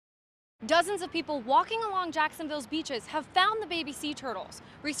Dozens of people walking along Jacksonville's beaches have found the baby sea turtles.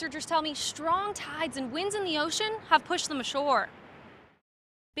 Researchers tell me strong tides and winds in the ocean have pushed them ashore.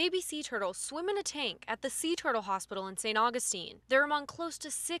 Baby sea turtles swim in a tank at the Sea Turtle Hospital in St. Augustine. They're among close to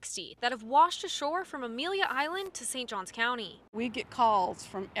 60 that have washed ashore from Amelia Island to St. Johns County. We get calls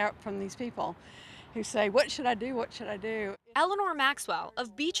from these people who say, "What should I do? What should I do?" Eleanor Maxwell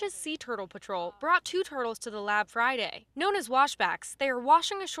of Beach's Sea Turtle Patrol brought 2 turtles to the lab Friday. Known as washbacks, they are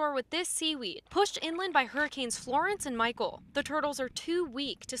washing ashore with this seaweed, pushed inland by Hurricanes Florence and Michael. The turtles are too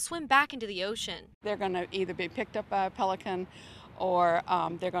weak to swim back into the ocean. They're going to either be picked up by a pelican or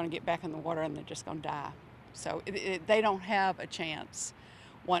they're going to get back in the water and they're just going to die. So they don't have a chance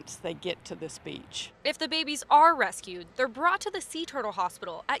once they get to this beach. If the babies are rescued, they're brought to the Sea Turtle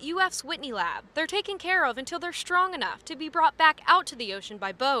Hospital at UF's Whitney Lab. They're taken care of until they're strong enough to be brought back out to the ocean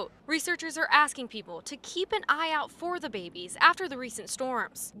by boat. Researchers are asking people to keep an eye out for the babies after the recent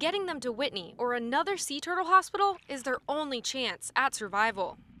storms. Getting them to Whitney or another sea turtle hospital is their only chance at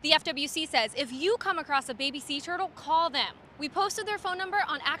survival. The FWC says if you come across a baby sea turtle, call them. We posted their phone number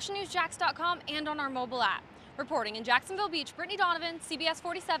on actionnewsjax.com and on our mobile app. Reporting in Jacksonville Beach, Brittany Donovan, CBS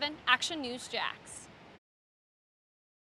 47, Action News Jax.